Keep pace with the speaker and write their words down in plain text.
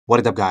What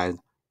is up, guys?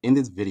 In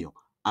this video,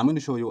 I'm going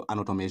to show you an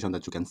automation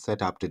that you can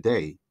set up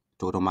today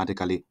to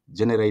automatically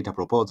generate a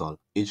proposal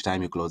each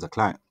time you close a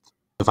client.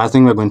 The first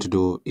thing we're going to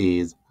do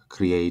is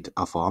create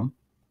a form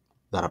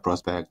that a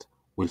prospect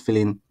will fill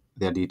in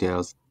their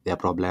details, their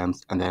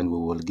problems, and then we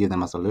will give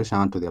them a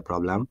solution to their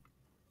problem.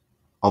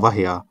 Over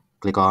here,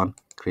 click on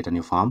create a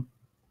new form.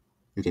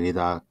 You can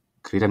either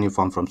create a new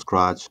form from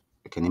scratch,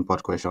 you can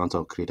import questions,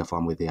 or create a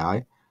form with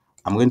AI.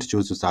 I'm going to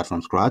choose to start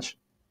from scratch.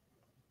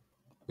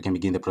 We can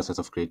begin the process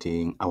of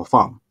creating our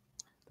form.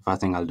 The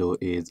first thing I'll do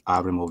is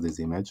I'll remove this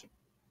image.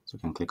 So you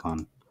can click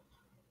on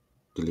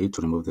delete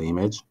to remove the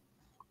image.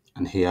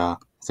 And here,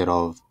 instead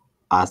of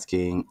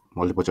asking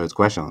multiple choice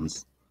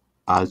questions,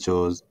 I'll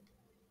choose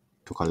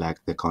to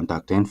collect the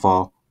contact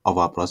info of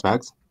our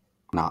prospects.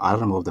 Now I'll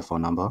remove the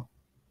phone number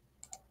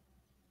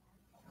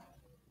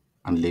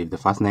and leave the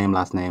first name,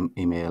 last name,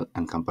 email,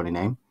 and company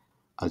name.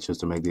 I'll choose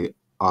to make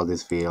all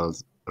these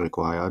fields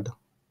required.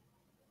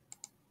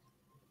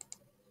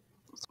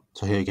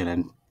 So here you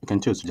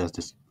can choose to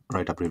just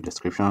write a brief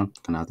description.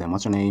 You can ask them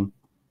what's your name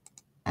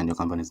and your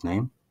company's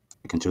name.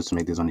 You can choose to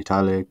make this one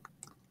italic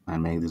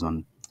and make this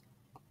one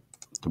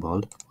to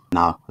bold.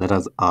 Now let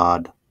us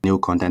add new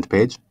content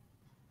page.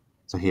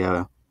 So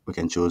here we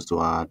can choose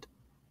to add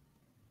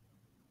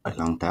a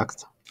long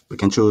text. We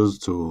can choose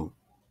to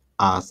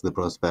ask the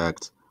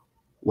prospect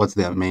what's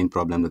their main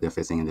problem that they're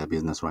facing in their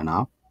business right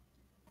now.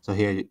 So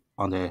here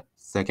on the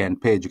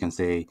second page, you can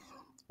say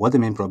what's the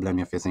main problem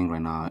you're facing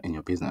right now in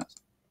your business.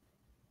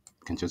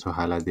 You can choose to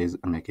highlight this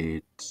and make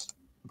it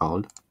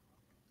bold.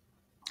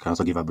 You can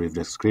also give a brief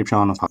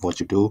description of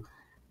what you do.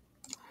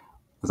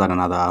 Let's add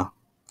another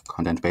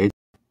content page.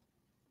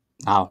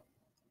 Now,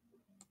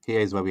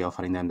 here is where we are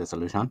offering them the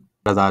solution.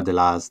 Let's add the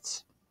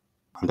last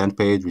content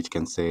page, which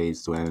can say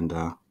is to end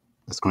the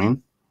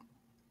screen.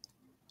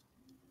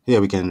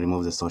 Here we can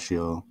remove the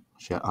social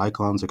share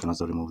icons. We can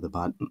also remove the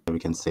button. We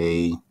can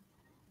say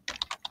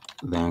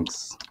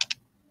thanks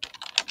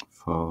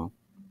for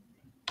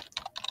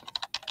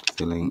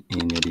filling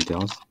in your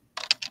details.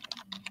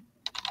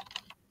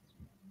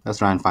 Let's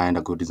try and find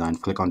a good design.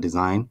 Click on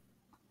design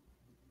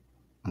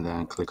and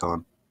then click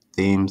on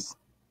themes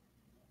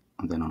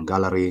and then on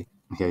gallery.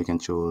 And here you can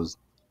choose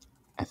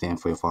a theme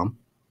for your form.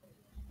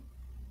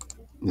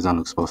 This one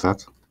looks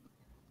perfect.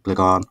 Click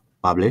on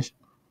publish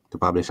to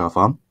publish our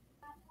form.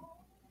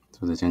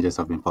 So the changes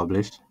have been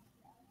published.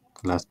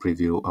 Let's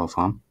preview our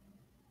form.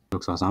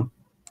 Looks awesome.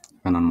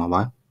 Even on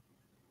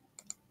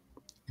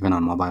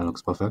mobile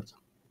looks perfect.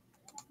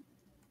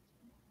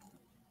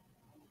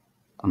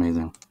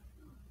 Amazing.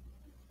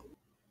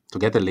 To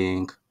get the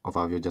link of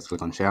our view, just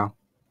click on share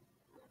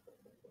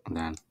and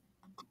then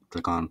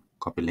click on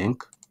copy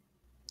link.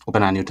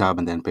 Open a new tab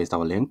and then paste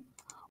our link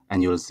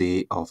and you'll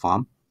see our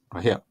form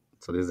right here.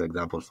 So this is the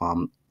example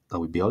form that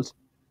we built.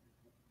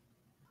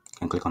 You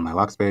can click on my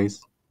workspace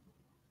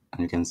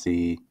and you can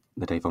see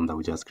the type form that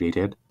we just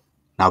created.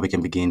 Now we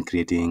can begin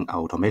creating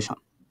our automation.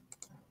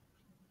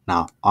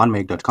 Now on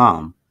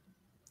make.com,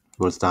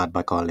 we'll start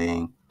by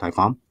calling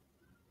typeform.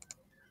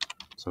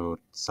 So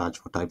search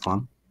for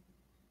typeform,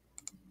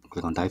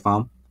 click on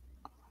typeform.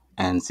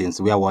 And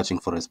since we are watching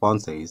for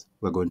responses,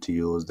 we're going to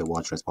use the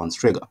watch response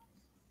trigger.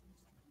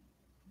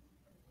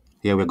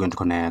 Here we're going to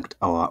connect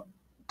our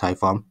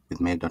typeform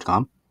with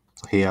make.com.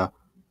 So here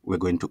we're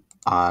going to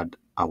add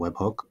a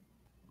webhook.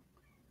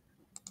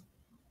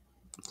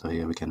 So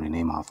here we can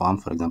rename our form.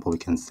 For example, we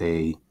can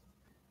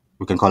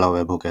call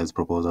our webhook as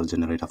proposal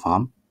generator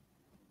form.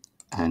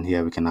 And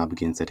here we can now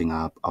begin setting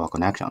up our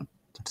connection.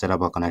 So to set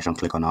up our connection,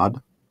 click on add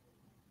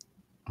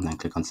and then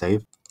click on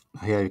save.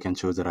 Here you can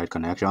choose the right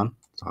connection.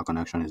 So our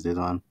connection is this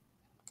one.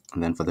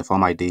 And then for the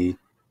form ID,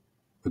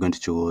 we're going to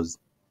choose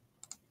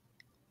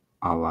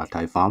our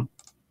type form.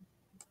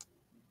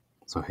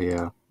 So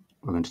here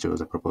we're going to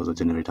choose a proposal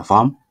generator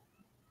form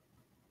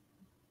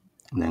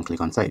and then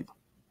click on save.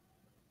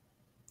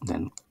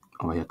 Then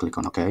over here, click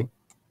on OK.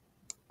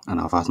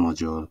 And our first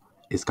module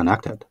is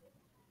connected.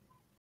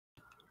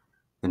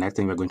 The next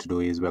thing we're going to do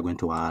is we're going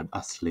to add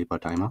a sleeper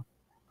timer.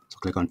 So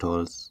click on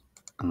tools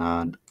and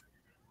add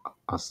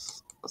a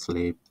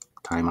sleep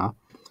timer.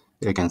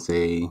 You can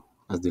say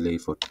let's delay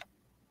for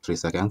 3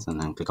 seconds and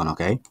then click on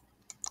OK.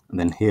 And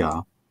then here,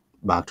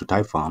 back to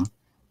typeform,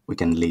 we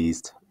can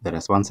list the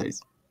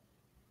responses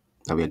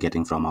that we are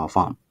getting from our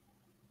form.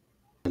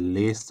 The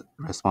list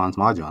response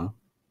module,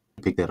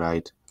 pick the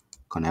right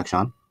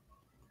connection.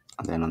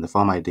 And then on the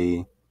form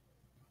ID,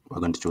 we're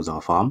going to choose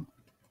our form.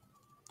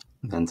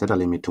 Then set a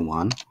limit to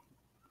 1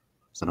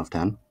 instead of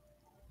 10.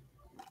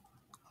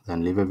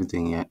 Then leave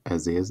everything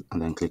as is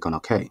and then click on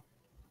OK.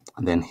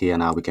 And then here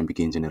now we can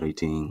begin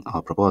generating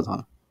our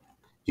proposal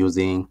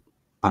using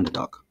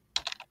PandaDoc.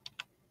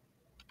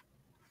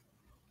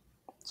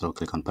 So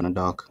click on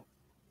PandaDoc,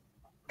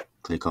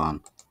 click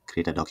on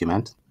create a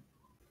document.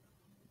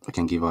 We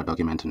can give our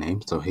document a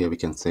name. So here we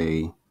can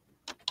say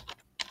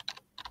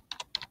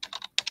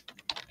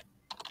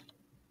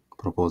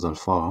proposal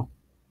 4.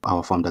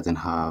 Our form doesn't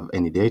have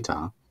any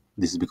data.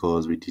 This is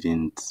because we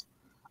didn't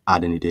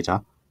add any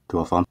data to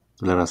our form.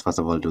 So let us first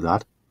of all do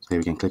that. So So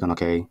we can click on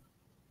OK,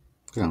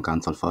 click on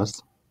cancel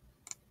first.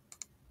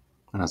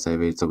 And I'll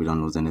save it so we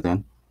don't lose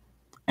anything.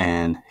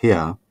 And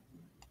here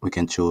we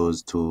can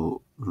choose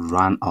to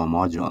run our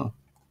module.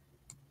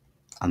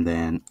 And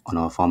then on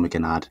our form, we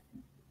can add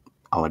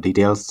our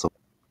details.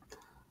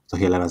 So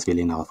here, let us fill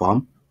in our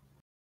form.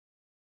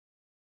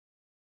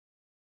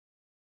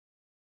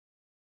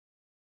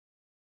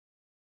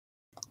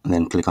 And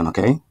then click on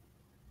OK.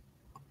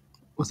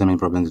 What's the main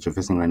problem that you're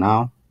facing right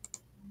now?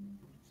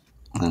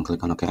 And then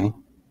click on OK.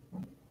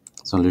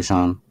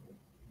 Solution.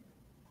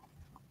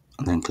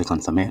 And then click on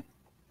submit.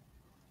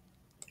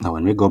 Now,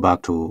 when we go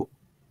back to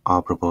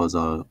our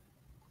proposal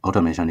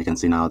automation, you can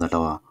see now that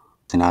our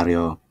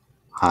scenario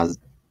has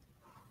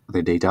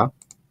the data.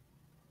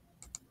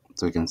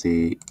 So you can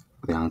see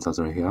the answers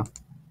right here.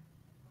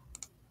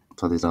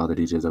 So these are the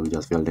details that we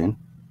just filled in.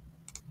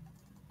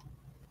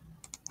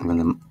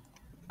 And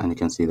you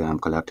can see them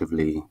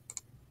collectively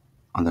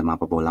on the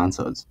mappable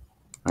answers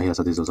right here.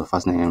 So this is also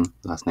first name,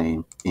 last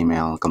name,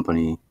 email,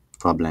 company,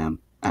 problem,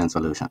 and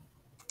solution.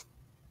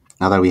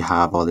 Now that we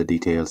have all the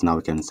details, now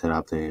we can set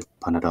up the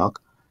PandaDoc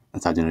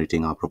and start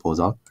generating our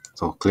proposal.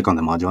 So click on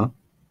the module.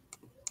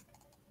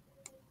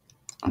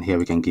 And here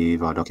we can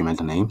give our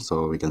document a name.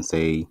 So we can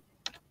say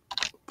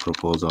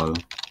proposal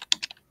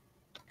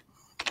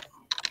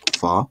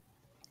for,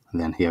 and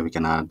then here we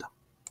can add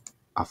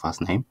our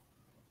first name,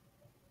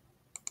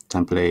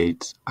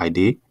 template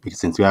ID, because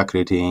since we are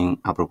creating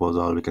a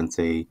proposal, we can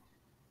say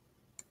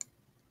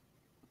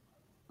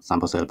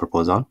sample sale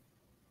proposal.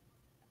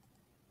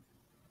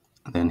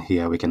 And then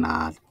here we can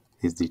add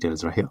these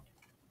details right here.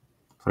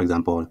 For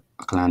example,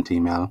 a client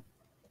email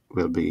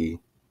will be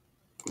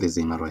this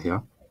email right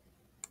here.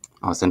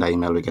 Our sender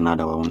email, we can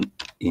add our own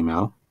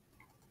email.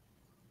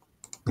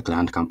 The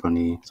client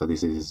company, so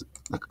this is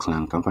the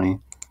client company.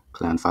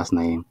 Client first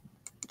name,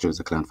 choose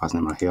the client first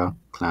name right here.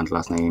 Client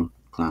last name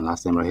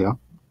right here.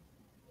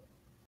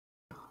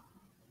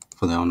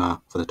 For the owner,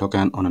 for the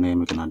token owner name,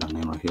 we can add a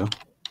name right here.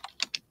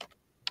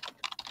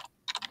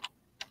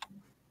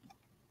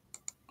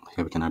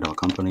 Here we can add our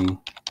company,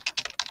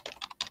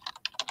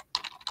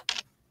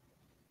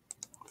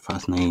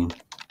 first name,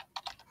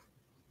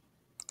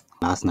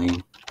 last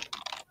name,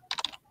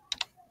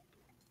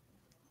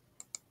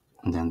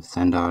 and then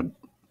sender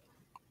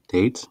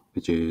date,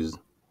 which is,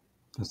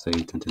 let's say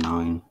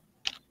 29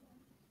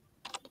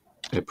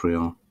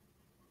 April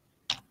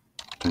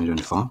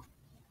 2024.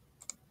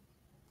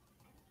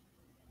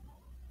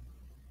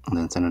 And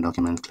then send a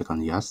document, click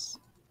on yes.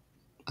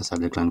 The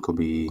subject line could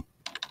be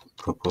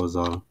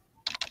proposal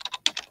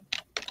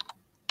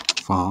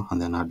for,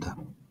 and then add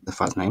the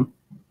first name.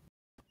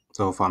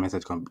 So for our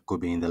message could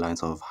be in the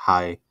lines of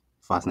hi,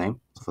 first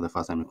name. So for the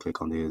first name, you click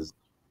on this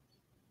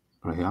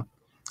right here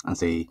and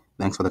say,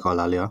 thanks for the call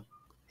earlier.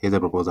 Here's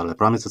a proposal I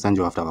promise to send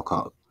you after our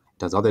call.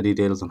 It has all the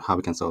details on how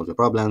we can solve the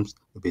problems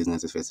your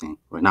business is facing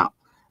right now.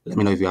 Let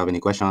me know if you have any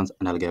questions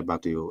and I'll get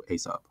back to you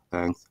ASAP.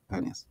 Thanks,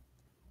 Ernest.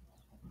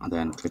 And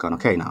then click on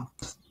OK now.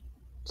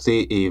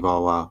 See if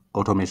our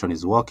automation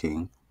is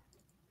working.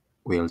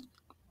 We'll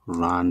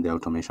run the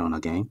automation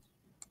again.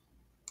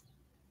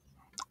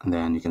 And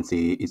then you can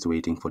see it's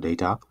waiting for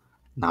data.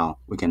 Now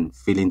we can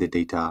fill in the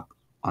data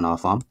on our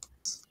form.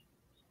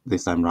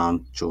 This time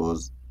round,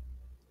 choose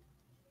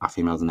a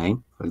female's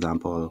name. For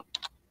example,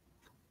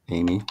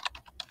 Amy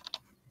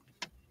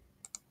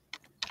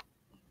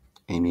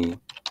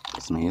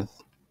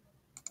Smith,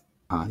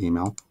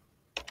 email,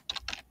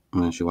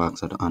 and then she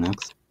works at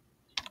Annex.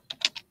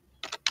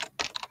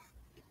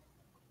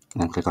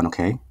 And then click on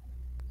OK.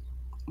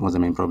 What's the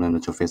main problem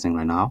that you're facing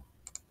right now?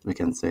 We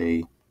can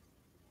say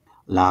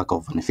lack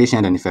of an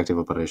efficient and effective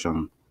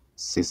operation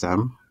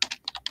system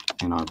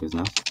in our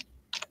business.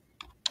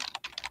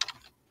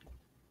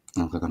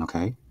 And click on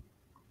OK.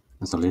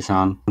 The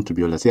solution to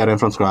build a CRM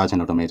from scratch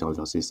and automate all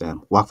your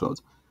system workflows.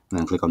 And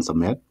then click on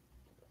submit.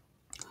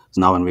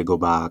 So now when we go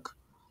back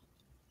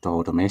to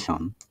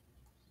automation,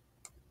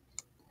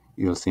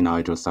 you'll see now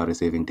it will start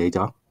receiving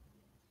data.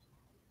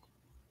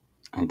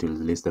 And it will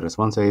list the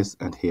responses.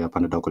 And here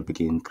PandaDoc will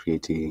begin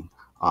creating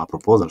our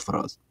proposal for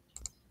us.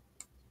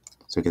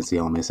 So you can see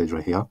our message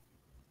right here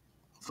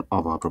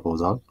of our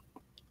proposal.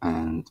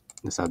 And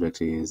the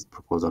subject is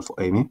proposal for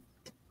Amy.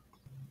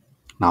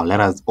 Now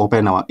let us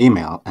open our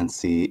email and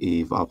see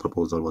if our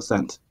proposal was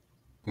sent.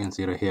 You can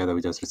see right here that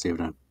we just received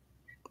a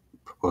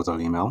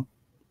proposal email.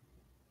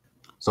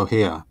 So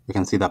here we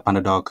can see that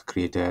PandaDoc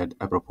created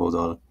a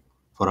proposal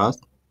for us,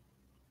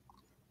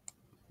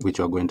 which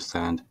we're going to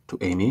send to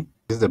Amy.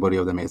 This is the body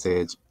of the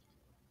message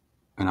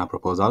in our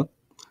proposal.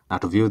 Now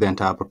to view the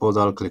entire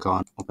proposal, click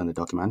on open the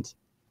document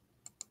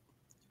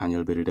and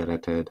you'll be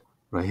redirected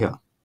right here.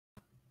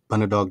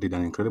 PandaDoc did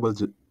an incredible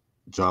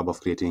job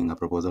of creating a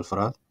proposal for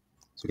us.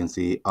 So you can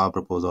see our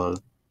proposal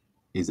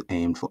is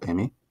aimed for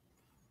Amy.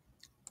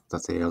 The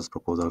sales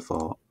proposal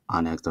for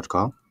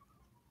annex.com,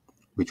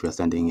 which we are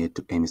sending it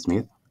to Amy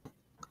Smith.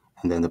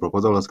 And then the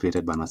proposal was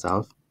created by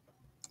myself,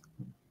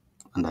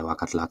 and I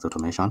work at Lax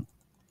Automation.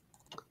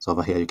 So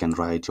over here, you can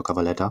write your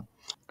cover letter.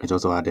 It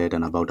also added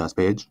an About Us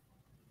page.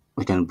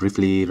 You can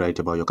briefly write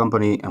about your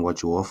company and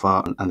what you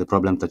offer and the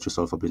problems that you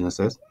solve for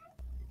businesses.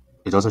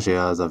 It also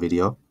shares a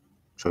video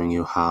showing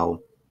you how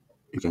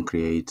you can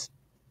create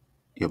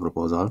your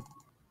proposal.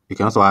 You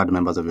can also add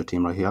members of your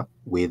team right here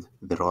with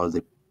the roles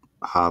they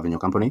have in your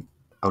company.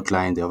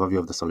 Outline the overview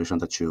of the solution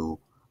that you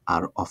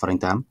are offering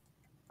them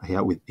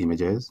here with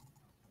images.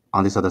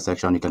 On this other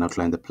section, you can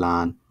outline the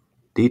plan,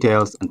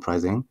 details, and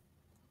pricing,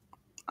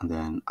 and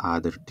then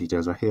add the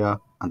details right here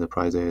and the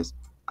prices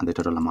and the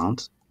total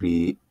amount.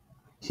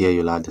 Here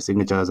you'll add the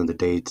signatures and the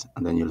date,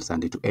 and then you'll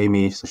send it to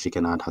Amy so she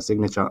can add her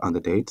signature and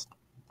the date.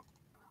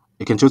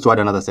 You can choose to add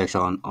another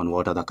section on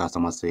what other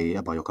customers say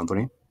about your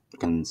company. You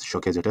can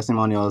showcase your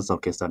testimonials or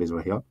case studies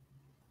right here.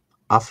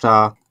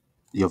 After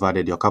you've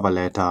added your cover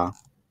letter,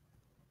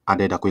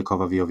 added a quick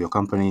overview of your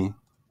company,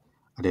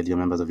 added your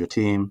members of your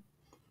team,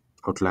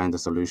 outlined the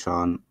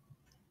solution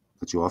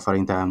that you're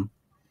offering them,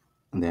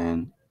 and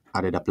then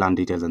added the plan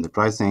details and the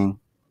pricing,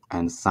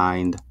 and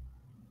signed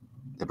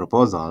the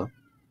proposal,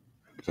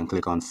 you can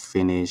click on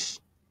finish,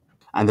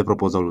 and the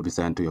proposal will be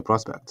sent to your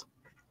prospect.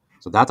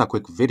 So that's a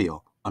quick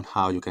video on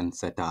how you can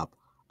set up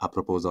a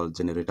proposal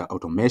generator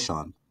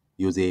automation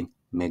using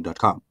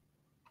make.com.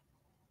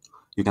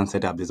 You can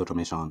set up this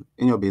automation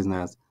in your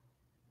business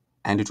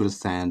and it will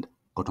send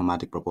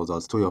automatic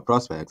proposals to your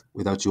prospects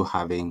without you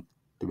having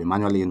to be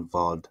manually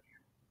involved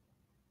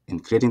in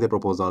creating the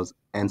proposals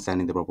and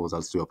sending the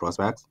proposals to your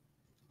prospects.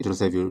 It will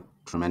save you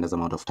a tremendous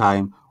amount of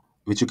time,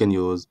 which you can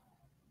use to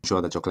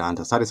ensure that your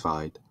clients are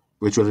satisfied,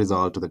 which will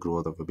result to the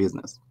growth of your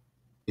business.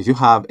 If you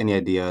have any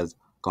ideas,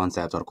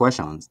 concepts, or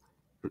questions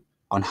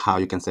on how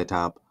you can set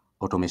up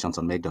automations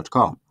on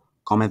make.com,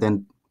 comment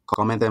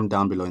them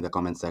down below in the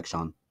comment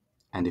section.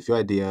 And if your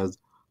ideas,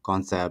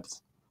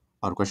 concepts,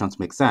 or questions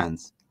make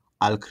sense,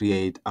 I'll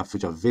create a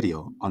future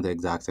video on the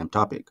exact same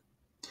topic.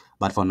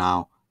 But for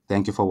now,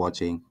 thank you for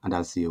watching, and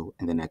I'll see you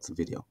in the next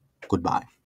video. Goodbye.